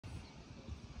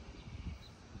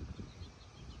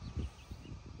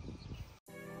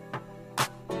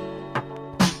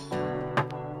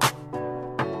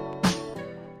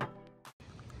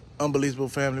Unbelievable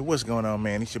family, what's going on,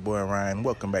 man? It's your boy Ryan.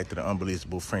 Welcome back to the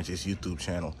Unbelievable Frenchies YouTube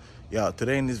channel. Y'all,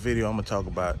 today in this video, I'm gonna talk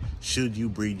about should you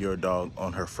breed your dog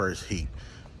on her first heat.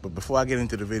 But before I get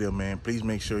into the video, man, please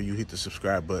make sure you hit the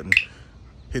subscribe button,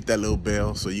 hit that little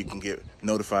bell so you can get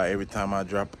notified every time I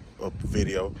drop a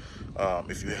video.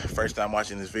 If you're first time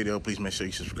watching this video, please make sure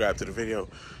you subscribe to the video.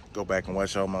 Go back and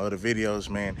watch all my other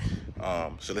videos, man.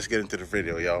 So let's get into the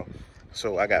video, y'all.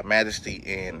 So I got Majesty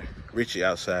and Richie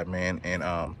outside, man, and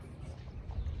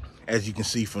as you can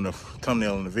see from the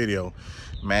thumbnail in the video,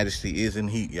 Majesty is in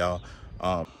heat, y'all.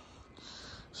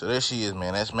 So there she is,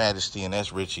 man. That's Majesty and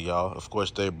that's Richie, y'all. Of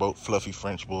course, they're both fluffy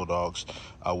French bulldogs.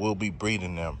 I will be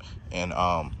breeding them, and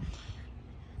I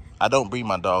don't breed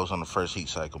my dogs on the first heat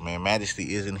cycle, man.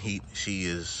 Majesty is in heat. She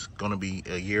is gonna be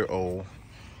a year old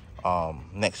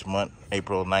next month,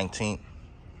 April 19th,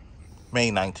 May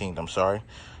 19th, I'm sorry.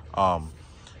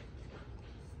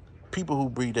 People who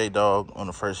breed their dog on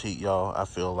the first heat, y'all, I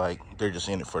feel like they're just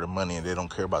in it for the money and they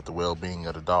don't care about the well-being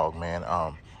of the dog, man.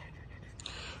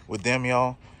 With them,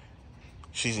 y'all,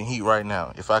 she's in heat right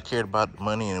now. If I cared about the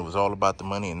money and it was all about the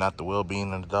money and not the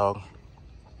well-being of the dog,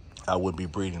 I would be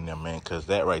breeding them, man, because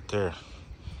that right there,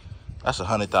 that's a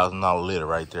 $100,000 litter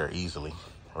right there easily,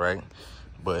 right?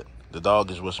 But the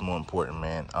dog is what's more important,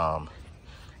 man.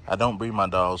 I don't breed my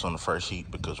dogs on the first heat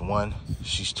because, one,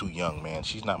 she's too young, man.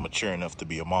 She's not mature enough to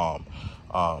be a mom.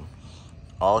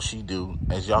 All she do,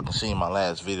 as y'all can see in my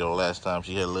last video last time,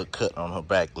 she had a little cut on her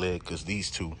back leg because these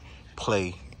two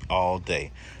play all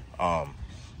day.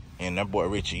 And that boy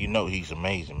Richie, you know he's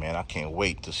amazing, man. I can't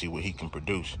wait to see what he can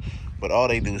produce. But all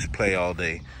they do is play all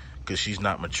day because she's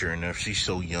not mature enough. She's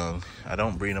so young. I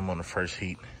don't breed them on the first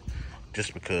heat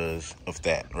just because of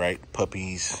that, right?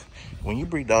 Puppies, when you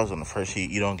breed dogs on the first heat,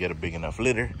 you don't get a big enough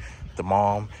litter. The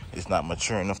mom is not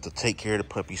mature enough to take care of the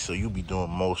puppy, so you'll be doing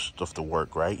most of the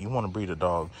work, right? You want to breed a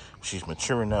dog, she's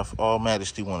mature enough. All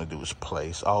Majesty want to do is play.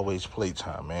 It's always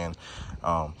playtime, man.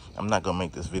 I'm not going to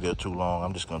make this video too long.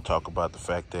 I'm just going to talk about the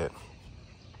fact that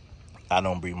I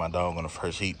don't breed my dog on the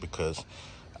first heat because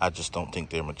I just don't think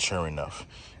they're mature enough.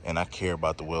 And I care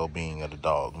about the well-being of the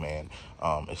dog, man.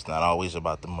 It's not always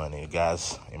about the money. The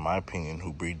guys, in my opinion,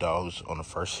 who breed dogs on the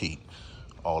first heat,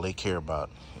 all they care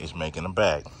about is making a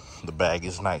bag. The bag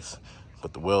is nice,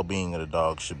 but the well-being of the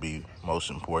dog should be most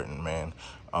important, man.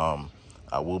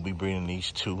 I will be breeding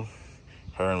these two,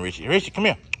 her and Richie. Richie, come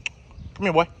here. Come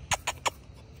here, boy.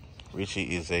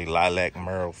 Richie is a lilac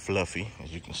merle fluffy.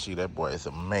 As you can see, that boy is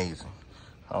amazing.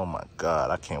 Oh my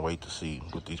God, I can't wait to see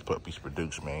what these puppies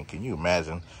produce, man. Can you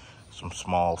imagine some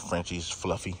small Frenchies,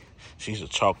 fluffy? She's a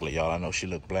chocolate, y'all. I know she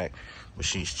look black, but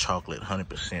she's chocolate,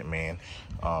 100%, man.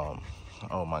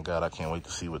 Oh my God, I can't wait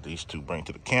to see what these two bring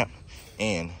to the camp.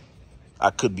 And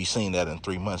I could be seeing that in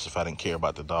 3 months if I didn't care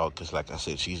about the dog, because like I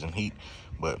said, she's in heat,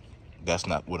 but that's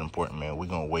not what important, man. We're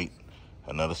gonna wait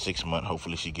another 6 months.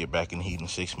 Hopefully she get back in heat in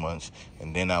 6 months,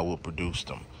 and then I will produce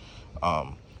them.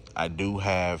 I do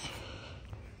have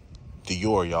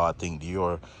Dior, y'all. I think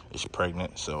Dior is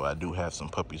pregnant, so I do have some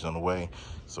puppies on the way.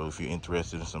 So if you're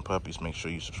interested in some puppies, make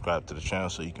sure you subscribe to the channel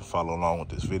so you can follow along with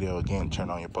this video. Again, turn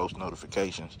on your post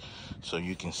notifications so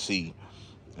you can see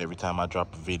every time I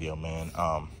drop a video, man.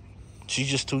 She's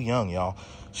just too young, y'all.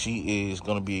 She is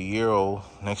gonna be a year old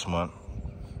next month,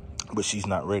 but she's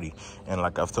not ready. And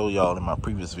like I've told y'all in my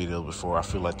previous videos before, I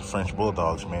feel like the French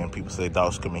Bulldogs, man, people say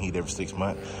dogs come in heat every 6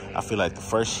 months. I feel like the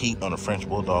first heat on a French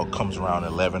Bulldog comes around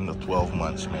 11 to 12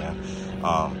 months, man.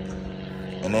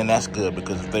 And then that's good,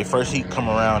 because if they first heat come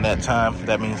around that time,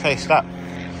 that means, hey, stop.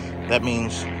 That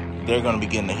means they're gonna be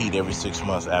getting the heat every 6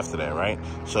 months after that, right?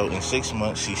 So in 6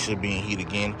 months, she should be in heat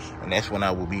again, and that's when I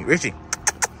will be, Richie.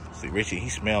 See, Richie, he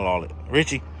smell all it.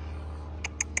 Richie.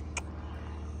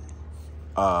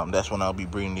 That's when I'll be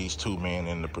breeding these two, man,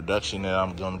 and the production that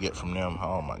I'm gonna get from them,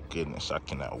 oh my goodness, I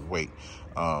cannot wait.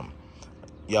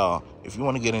 Y'all, if you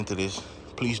want to get into this,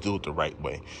 please do it the right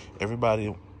way.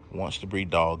 Everybody wants to breed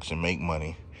dogs and make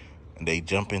money, and they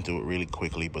jump into it really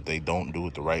quickly, but they don't do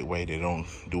it the right way. They don't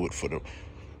do it for the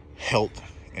health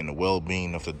and the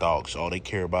well-being of the dogs. All they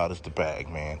care about is the bag,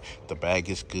 man. The bag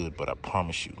is good, but I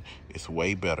promise you, it's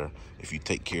way better if you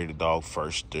take care of the dog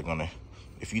first.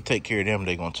 If you take care of them,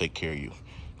 they're gonna take care of you.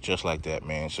 Just like that,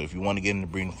 man. So if you want to get into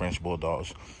breeding French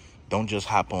Bulldogs, don't just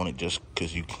hop on it just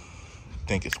because you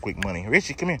think it's quick money.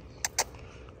 Richie, come here.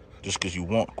 Just because you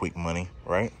want quick money,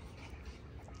 right?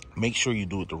 Make sure you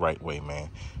do it the right way,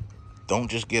 man. Don't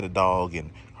just get a dog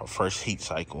in her first heat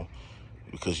cycle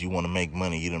because you want to make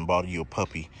money. You done bought you a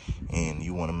puppy and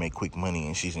you want to make quick money,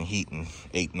 and she's in heat in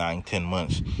 8, 9, 10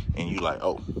 months. And you like,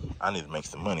 oh, I need to make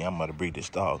some money. I'm going to breed this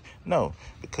dog. No,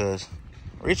 because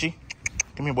Richie,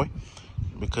 come here, boy.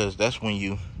 because that's when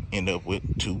you end up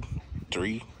with 2,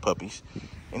 3 puppies,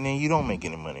 and then you don't make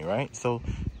any money, right? So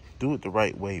do it the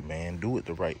right way, man. Do it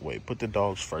the right way. Put the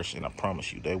dogs first, and I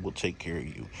promise you, they will take care of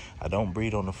you. I don't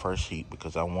breed on the first heat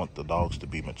because I want the dogs to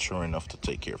be mature enough to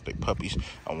take care of their puppies.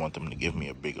 I want them to give me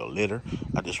a bigger litter.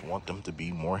 I just want them to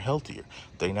be more healthier.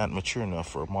 They're not mature enough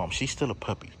for a mom. She's still a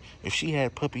puppy. If she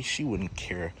had puppies, she wouldn't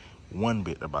care one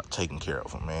bit about taking care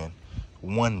of them, man.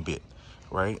 One bit,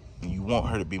 right? You want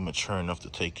her to be mature enough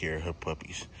to take care of her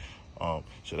puppies.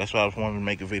 So that's why I was wanting to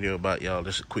make a video about y'all.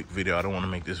 This is a quick video. I don't want to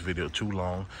make this video too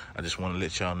long. I just want to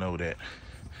let y'all know that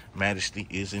Majesty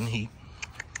is in heat.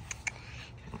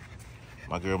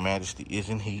 My girl Majesty is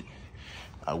in heat.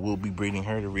 I will be breeding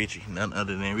her to Richie, none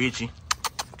other than Richie.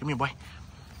 Come here, boy.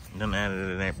 None other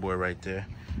than that boy right there.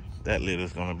 That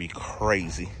litter's gonna be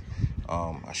crazy.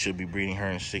 I should be breeding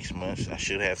her in 6 months. I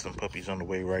should have some puppies on the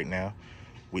way right now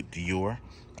with Dior.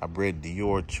 I bred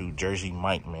Dior to Jersey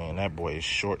Mike, man. That boy is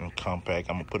short and compact.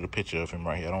 I'm gonna put a picture of him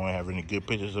right here. I don't have any good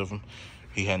pictures of him.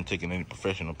 He hadn't taken any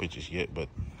professional pictures yet, but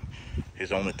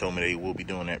his owner told me they will be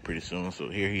doing that pretty soon. So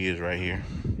here he is right here.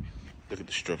 Look at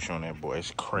the structure on that boy.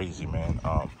 It's crazy, man.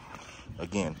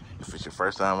 Again, if it's your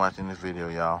first time watching this video,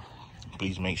 y'all,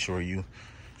 please make sure you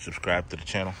subscribe to the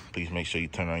channel. Please make sure you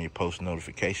turn on your post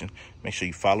notification. Make sure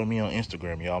you follow me on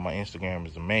Instagram, y'all. My Instagram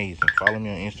is amazing. Follow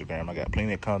me on Instagram. I got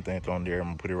plenty of content on there. I'm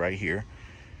gonna put it right here.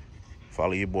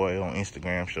 Follow your boy on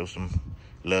Instagram. Show some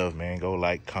love, man. Go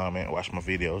like, comment, watch my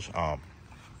videos.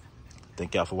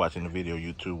 Thank y'all for watching the video,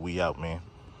 YouTube. We out, man.